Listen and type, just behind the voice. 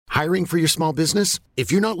Hiring for your small business?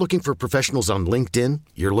 If you're not looking for professionals on LinkedIn,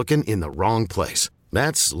 you're looking in the wrong place.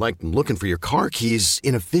 That's like looking for your car keys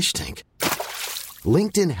in a fish tank.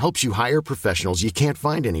 LinkedIn helps you hire professionals you can't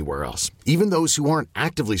find anywhere else, even those who aren't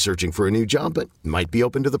actively searching for a new job but might be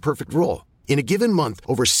open to the perfect role. In a given month,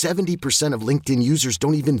 over 70% of LinkedIn users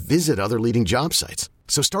don't even visit other leading job sites.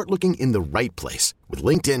 So start looking in the right place. With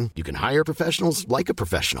LinkedIn, you can hire professionals like a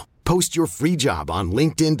professional. Post your free job on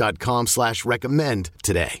linkedin.com/recommend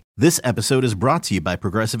today. This episode is brought to you by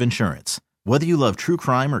Progressive Insurance. Whether you love true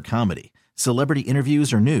crime or comedy, celebrity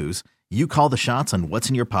interviews or news, you call the shots on what's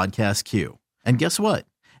in your podcast queue. And guess what?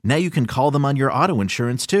 Now you can call them on your auto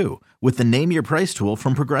insurance too with the Name Your Price tool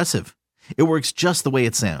from Progressive. It works just the way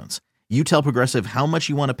it sounds. You tell Progressive how much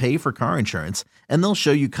you want to pay for car insurance, and they'll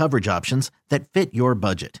show you coverage options that fit your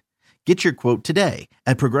budget. Get your quote today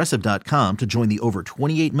at Progressive.com to join the over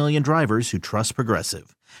 28 million drivers who trust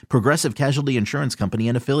Progressive. Progressive Casualty Insurance Company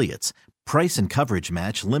and Affiliates. Price and coverage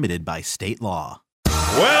match limited by state law.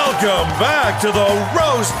 Welcome back to the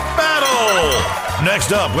Roast Battle!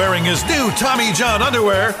 Next up, wearing his new Tommy John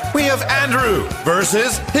underwear, we have Andrew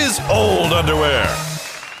versus his old underwear.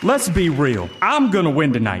 Let's be real. I'm gonna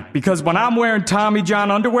win tonight because when I'm wearing Tommy John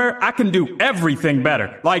underwear, I can do everything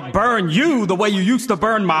better. Like burn you the way you used to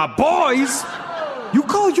burn my boys. You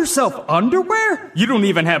call yourself underwear? You don't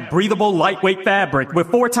even have breathable, lightweight fabric with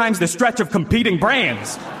 4 times the stretch of competing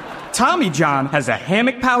brands. Tommy John has a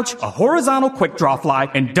hammock pouch, a horizontal quick draw fly,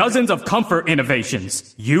 and dozens of comfort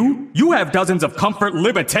innovations. You have dozens of comfort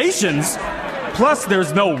limitations. Plus,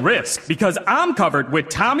 there's no risk because I'm covered with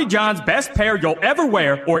Tommy John's best pair you'll ever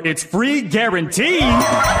wear, or it's free guaranteed.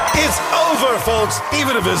 It's over, folks.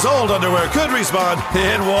 Even if his old underwear could respond,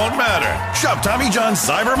 it won't matter. Shop Tommy John's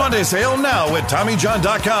Cyber Monday sale now with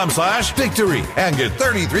TommyJohn.com/victory and get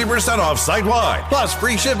 33% off site-wide. Plus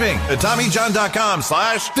free shipping at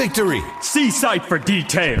TommyJohn.com/victory. See site for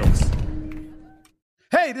details.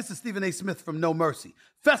 Hey, this is Stephen A. Smith from No Mercy.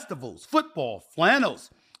 Festivals, football, flannels.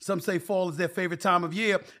 Some say fall is their favorite time of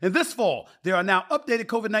year. And this fall, there are now updated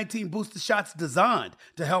COVID-19 booster shots designed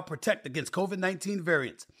to help protect against COVID-19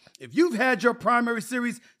 variants. If you've had your primary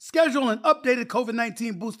series, schedule an updated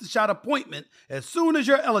COVID-19 booster shot appointment as soon as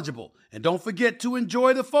you're eligible. And don't forget to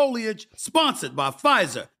enjoy the foliage. Sponsored by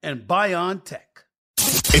Pfizer and BioNTech.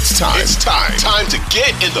 It's time. Time to get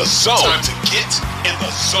in the zone. Time to get in the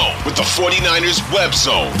zone with the 49ers web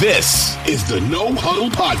zone. This is the No Huddle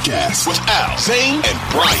Podcast with Al, Zane, and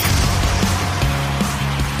Brian.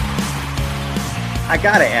 I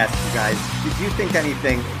gotta ask you guys, did you think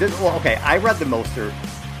anything? I read the Mostert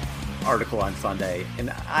article on Sunday, and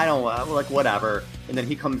I don't whatever. And then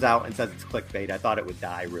he comes out and says it's clickbait. I thought it would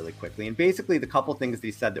die really quickly. And basically, the couple things that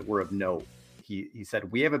he said that were of note. He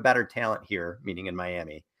said, we have a better talent here, meaning in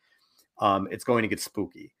Miami. It's going to get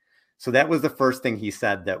spooky. So that was the first thing he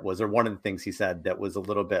said or one of the things he said that was a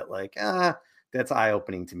little bit like, that's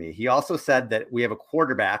eye-opening to me. He also said that we have a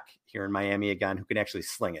quarterback here in Miami again who can actually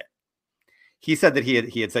sling it. He said that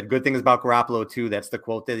he had said good things about Garoppolo too. That's the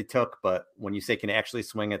quote that he took. But when you say can actually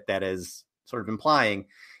swing it, that is sort of implying.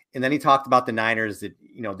 And then he talked about the Niners that,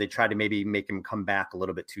 they tried to maybe make him come back a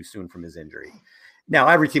little bit too soon from his injury. Now,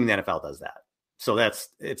 every team in the NFL does that. So it's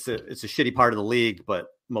a shitty part of the league, but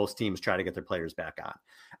most teams try to get their players back on.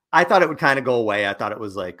 I thought it would kind of go away. I thought it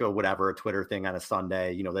was like, a Twitter thing on a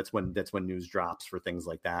Sunday. That's when news drops for things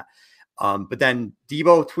like that. But then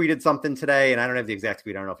Debo tweeted something today, and I don't have the exact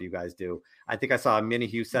tweet. I don't know if you guys do. I think I saw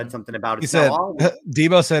Minihue said something about it. He said,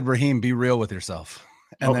 Debo said, Raheem, be real with yourself.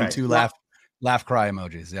 And then 2 laugh cry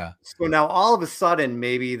emojis. Yeah. So now all of a sudden,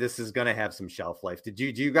 maybe this is going to have some shelf life. Did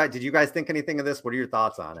you guys think anything of this? What are your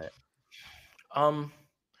thoughts on it?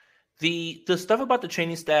 The stuff about the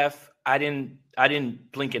training staff, I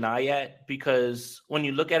didn't blink an eye at, because when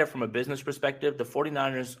you look at it from a business perspective, the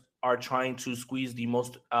 49ers are trying to squeeze the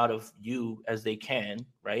most out of you as they can,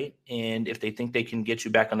 right? And if they think they can get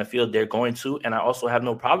you back on the field, they're going to. And I also have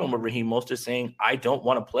no problem with Raheem Mostert saying, I don't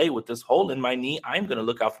want to play with this hole in my knee. I'm going to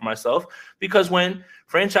look out for myself, because when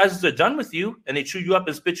franchises are done with you and they chew you up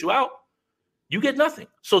and spit you out, you get nothing.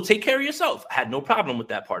 So take care of yourself. I had no problem with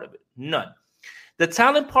that part of it. None. The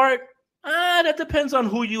talent part, that depends on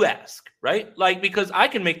who you ask, right? Because I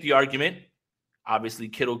can make the argument, obviously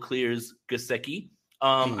Kittle clears Gesicki.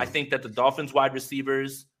 I think that the Dolphins wide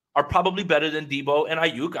receivers are probably better than Debo and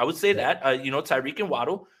Ayuk. I would say that, Tyreek and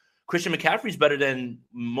Waddle. Christian McCaffrey's better than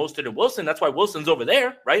Mostert and Wilson. That's why Wilson's over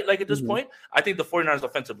there, right? At this point, I think the 49ers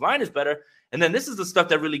offensive line is better. And then this is the stuff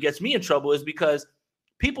that really gets me in trouble, is because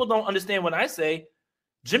people don't understand when I say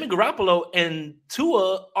Jimmy Garoppolo and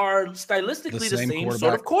Tua are stylistically the same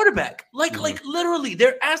sort of quarterback. Like literally,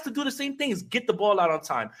 they're asked to do the same things. Get the ball out on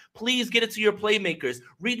time. Please get it to your playmakers.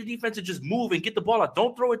 Read the defense and just move and get the ball out.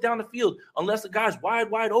 Don't throw it down the field unless the guy's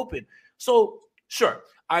wide open. So, sure,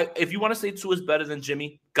 if you want to say Tua is better than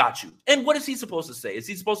Jimmy, got you. And what is he supposed to say? Is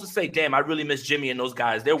he supposed to say, damn, I really miss Jimmy and those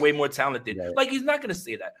guys. They're way more talented. Right. Like, he's not going to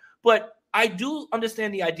say that. But I do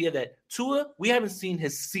understand the idea that Tua, we haven't seen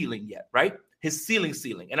his ceiling yet, right? His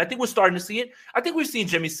ceiling. And I think we're starting to see it. I think we've seen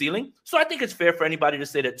Jimmy's ceiling. So I think it's fair for anybody to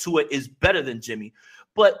say that Tua is better than Jimmy.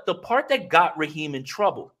 But the part that got Raheem in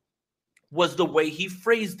trouble was the way he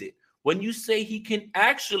phrased it. When you say he can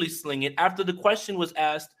actually sling it, after the question was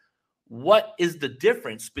asked, what is the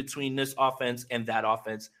difference between this offense and that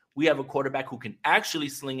offense? We have a quarterback who can actually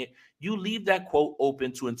sling it. You leave that quote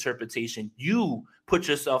open to interpretation. You put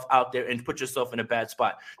yourself out there and put yourself in a bad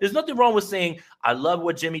spot. There's nothing wrong with saying, I love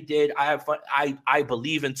what Jimmy did. I have fun. I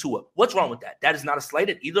believe in Tua. What's wrong with that? That is not a slight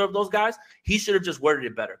at either of those guys. He should have just worded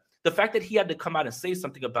it better. The fact that he had to come out and say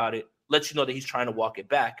something about it lets you know that he's trying to walk it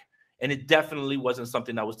back. And it definitely wasn't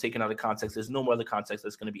something that was taken out of context. There's no more other context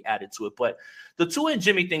that's going to be added to it. But the Tua and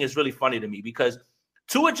Jimmy thing is really funny to me because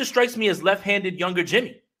Tua just strikes me as left-handed younger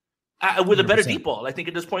Jimmy. With a better 100%. Deep ball, I think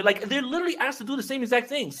at this point, like they're literally asked to do the same exact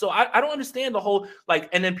thing. So I don't understand the whole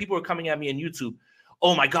and then people are coming at me on YouTube.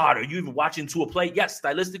 Oh my God, are you even watching Tua play? Yes,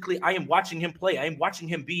 stylistically, I am watching him play. I am watching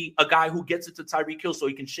him be a guy who gets it to Tyreek Hill so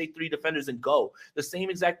he can shake 3 defenders and go. The same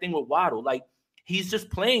exact thing with Waddle. Like he's just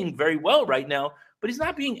playing very well right now, but he's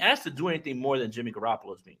not being asked to do anything more than Jimmy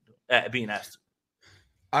Garoppolo is being asked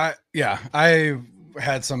to. I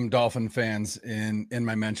had some Dolphin fans in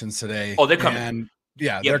my mentions today. Oh, they're coming.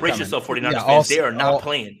 Yeah, brace yourself, 49ers fans. They are not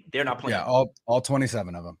playing. They're not playing. Yeah, all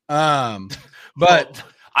 27 of them. But well,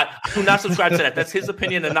 I do not subscribe to that. That's his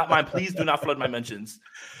opinion and not mine. Please do not flood my mentions.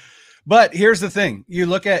 But here's the thing: you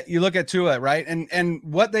look at Tua, right? And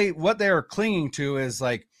what they are clinging to is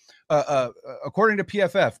like, according to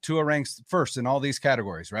PFF, Tua ranks first in all these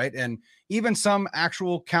categories, right? And even some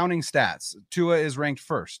actual counting stats, Tua is ranked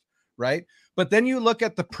first, right? But then you look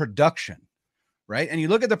at the production, right? And you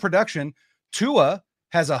look at the production. Tua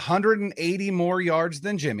has 180 more yards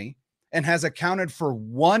than Jimmy and has accounted for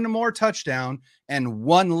 1 more touchdown and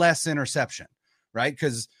 1 less interception, right?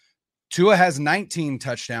 Because Tua has 19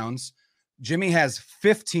 touchdowns. Jimmy has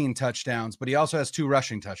 15 touchdowns, but he also has 2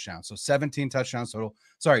 rushing touchdowns. So 17 touchdowns total.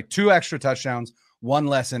 Sorry, 2 extra touchdowns, 1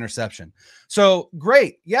 less interception. So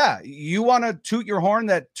great. Yeah. You want to toot your horn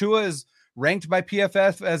that Tua is ranked by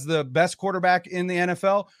PFF as the best quarterback in the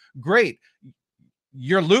NFL? Great.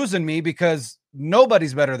 You're losing me because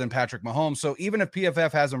nobody's better than Patrick Mahomes. So even if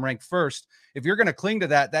PFF has him ranked first, if you're going to cling to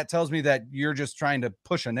that, that tells me that you're just trying to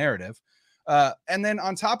push a narrative. And then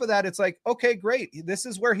on top of that, it's like, okay, great. This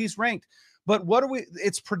is where he's ranked. But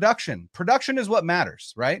it's production. Production is what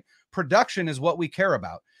matters, right? Production is what we care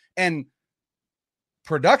about. And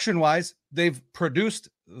production wise, they've produced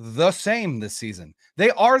the same this season.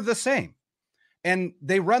 They are the same. And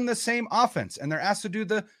they run the same offense and they're asked to do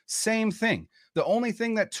the same thing. The only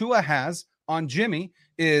thing that Tua has on Jimmy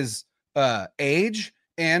is age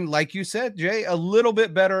and, like you said, Jay, a little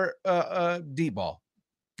bit better deep ball,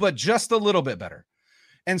 but just a little bit better.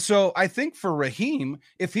 And so I think for Raheem,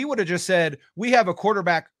 if he would have just said, we have a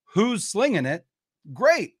quarterback who's slinging it,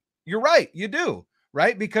 great. You're right. You do,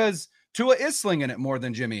 right? Because Tua is slinging it more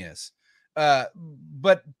than Jimmy is.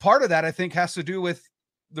 But part of that, I think, has to do with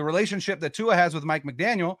the relationship that Tua has with Mike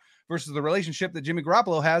McDaniel versus the relationship that Jimmy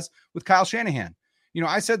Garoppolo has with Kyle Shanahan. You know,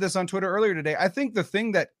 I said this on Twitter earlier today. I think the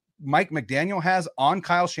thing that Mike McDaniel has on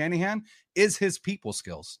Kyle Shanahan is his people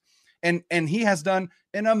skills. And he has done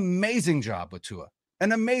an amazing job with Tua,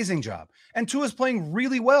 an amazing job. And Tua's playing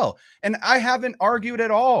really well. And I haven't argued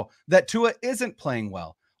at all that Tua isn't playing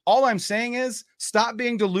well. All I'm saying is stop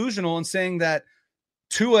being delusional and saying that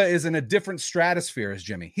Tua is in a different stratosphere as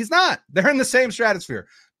Jimmy. He's not. They're in the same stratosphere,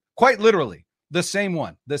 quite literally the same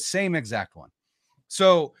one, the same exact one.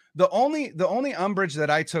 So the only umbrage that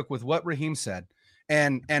I took with what Raheem said,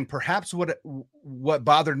 and perhaps what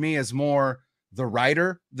bothered me is more the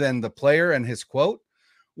writer than the player and his quote,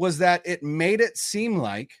 was that it made it seem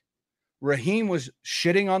like Raheem was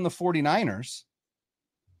shitting on the 49ers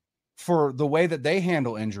for the way that they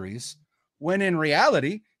handle injuries, when in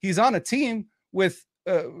reality, he's on a team with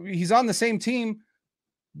he's on the same team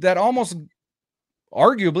that almost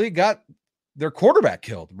arguably got their quarterback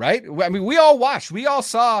killed, right? I mean, we all watched, we all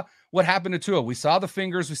saw what happened to Tua. We saw the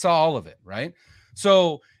fingers, we saw all of it, right?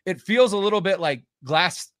 So it feels a little bit like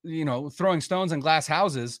glass, throwing stones in glass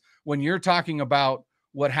houses when you're talking about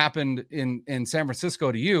what happened in San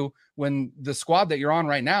Francisco to you, when the squad that you're on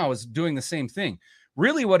right now is doing the same thing.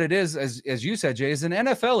 really what it is, as you said, Jay, is an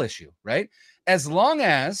NFL issue, right? As long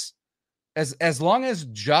as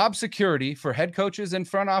job security for head coaches and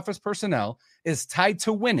front office personnel is tied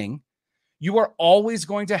to winning, you are always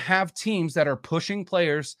going to have teams that are pushing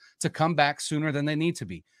players to come back sooner than they need to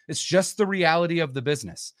be. It's just the reality of the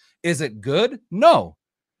business. Is it good? No.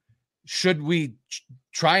 Should we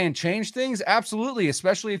try and change things? Absolutely,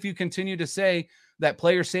 especially if you continue to say that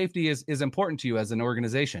player safety is important to you as an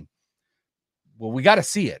organization. Well, we got to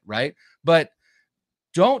see it, right? But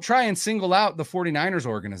don't try and single out the 49ers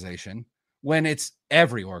organization when it's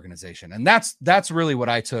every organization. And that's really what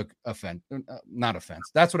I took not offense.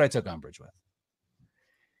 That's what I took umbrage with.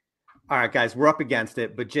 All right, guys, we're up against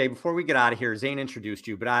it. But Jay, before we get out of here, Zane introduced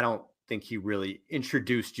you, but I don't think he really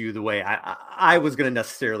introduced you the way I was going to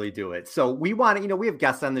necessarily do it. So we want to, we have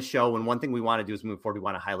guests on the show. And one thing we want to do is move forward. We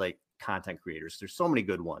want to highlight content creators. There's so many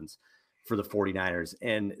good ones for the 49ers.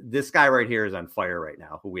 And this guy right here is on fire right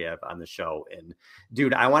now, who we have on the show. And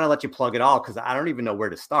dude, I want to let you plug it all because I don't even know where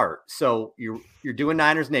to start. So you're doing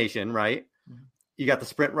Niners Nation, right? You got the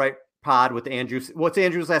Sprint Right pod with Andrew. What's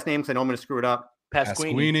Andrew's last name? Because I know I'm going to screw it up.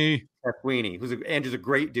 Pasquini. Andrew's a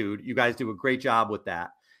great dude. You guys do a great job with that.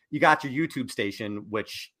 You got your YouTube station,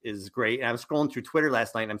 which is great. And I was scrolling through Twitter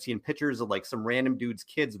last night and I'm seeing pictures of like some random dude's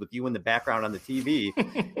kids with you in the background on the TV.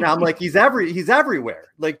 And I'm like, he's everywhere.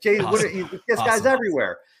 Like Jay, awesome. This guy's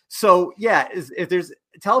everywhere. So yeah, if there's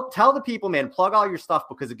tell the people, man, plug all your stuff,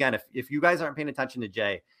 because again, if you guys aren't paying attention to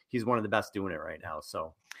Jay, he's one of the best doing it right now.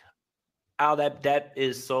 So Al, that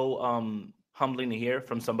is so humbling to hear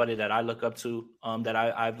from somebody that I look up to, that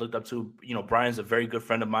I've looked up to. Brian's a very good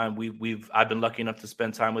friend of mine. I've been lucky enough to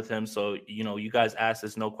spend time with him. So, you guys asked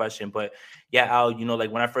this, no question. But yeah, Al,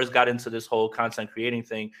 like when I first got into this whole content creating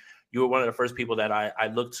thing, you were one of the first people that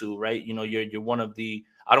I looked to, right? You're one of the,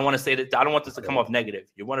 I don't want to say that, I don't want this to come off negative.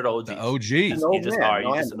 You're one of the OGs. The OGs. You just are.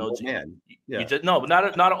 You're just an OG. Yeah. Not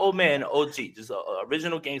an old man, OG, just an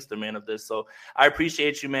original gangster, man, of this. So I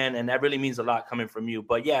appreciate you, man. And that really means a lot coming from you.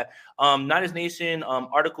 But yeah, Niners Nation,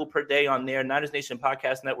 article per day on there, Niners Nation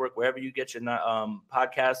Podcast Network, wherever you get your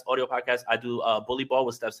podcast, audio podcast. I do Bully Ball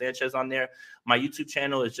with Steph Sanchez on there. My YouTube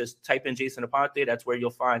channel is just type in Jason Aponte. That's where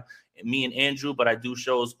you'll find me and Andrew, but I do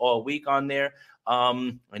shows all week on there. I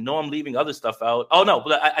know I'm leaving other stuff out. Oh no,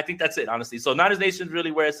 but I think that's it, honestly. So Niners Nation is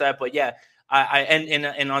really where it's at. But yeah,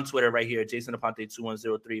 and on Twitter right here, Jason Aponte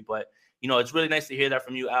 2103. But it's really nice to hear that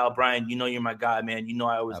from you, Al. Brian, you're my guy, man.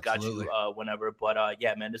 I always Absolutely. Got you whenever. But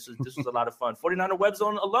yeah, man, this was a lot of fun. 49er Web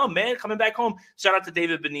Zone alum, man, coming back home. Shout out to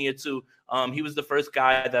David Bonilla too. He was the first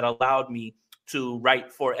guy that allowed me to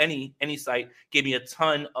write for any site. Gave me a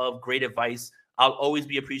ton of great advice. I'll always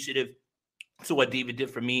be appreciative to what David did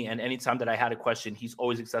for me. And anytime that I had a question, he's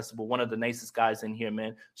always accessible. One of the nicest guys in here,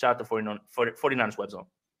 man. Shout out to 49ers Web Zone.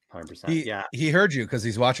 100%. He heard you because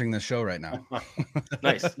he's watching this show right now.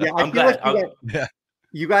 Nice. Yeah, I'm glad.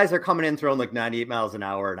 You guys are coming in throwing like 98 miles an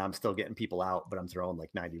hour, and I'm still getting people out, but I'm throwing like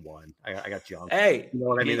 91. I got junk. Hey, you know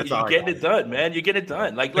what I mean? You're getting it done, man. You get it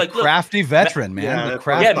done. Like crafty veteran, man.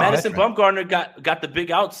 Madison Bumgarner got the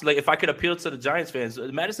big outs. Like if I could appeal to the Giants fans,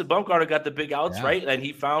 Madison Bumgarner got the big outs, right? And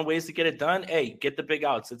he found ways to get it done. Hey, get the big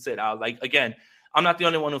outs. That's it. Again, I'm not the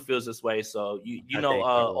only one who feels this way. So you know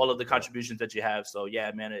all of the contributions that you have. So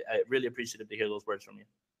yeah, man, I really appreciative to hear those words from you.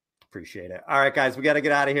 Appreciate it. All right, guys, we got to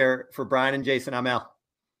get out of here. For Brian and Jason, I'm Al.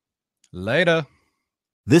 Later.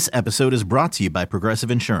 This episode is brought to you by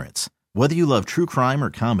Progressive Insurance. Whether you love true crime or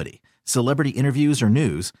comedy, celebrity interviews or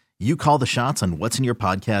news, you call the shots on what's in your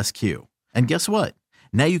podcast queue. And guess what?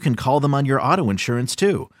 Now you can call them on your auto insurance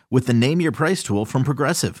too with the Name Your Price tool from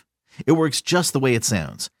Progressive. It works just the way it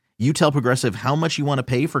sounds. You tell Progressive how much you want to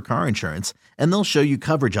pay for car insurance, and they'll show you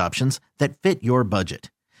coverage options that fit your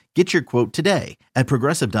budget. Get your quote today at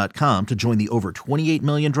Progressive.com to join the over 28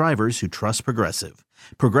 million drivers who trust Progressive.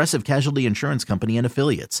 Progressive Casualty Insurance Company and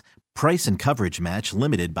Affiliates. Price and coverage match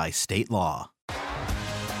limited by state law.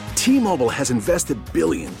 T-Mobile has invested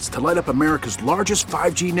billions to light up America's largest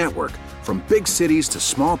 5G network, from big cities to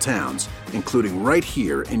small towns, including right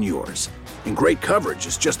here in yours. And great coverage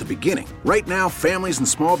is just the beginning. Right now, families and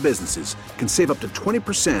small businesses can save up to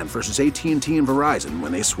 20% versus AT&T and Verizon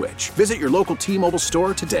when they switch. Visit your local T-Mobile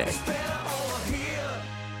store today.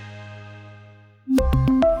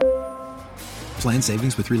 Plan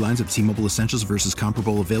savings with 3 lines of T-Mobile Essentials versus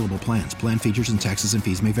comparable available plans. Plan features and taxes and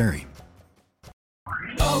fees may vary.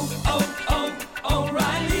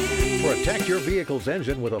 O'Reilly. Protect your vehicle's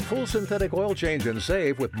engine with a full synthetic oil change and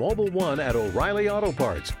save with Mobil 1 at O'Reilly Auto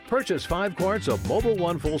Parts. Purchase 5 quarts of Mobil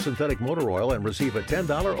 1 full synthetic motor oil and receive a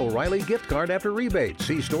 $10 O'Reilly gift card after rebate.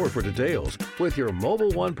 See store for details. With your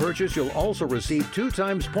Mobil 1 purchase, you'll also receive 2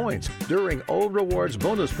 times points during O Rewards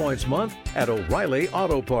Bonus Points Month at O'Reilly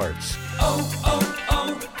Auto Parts.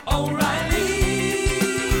 O'Reilly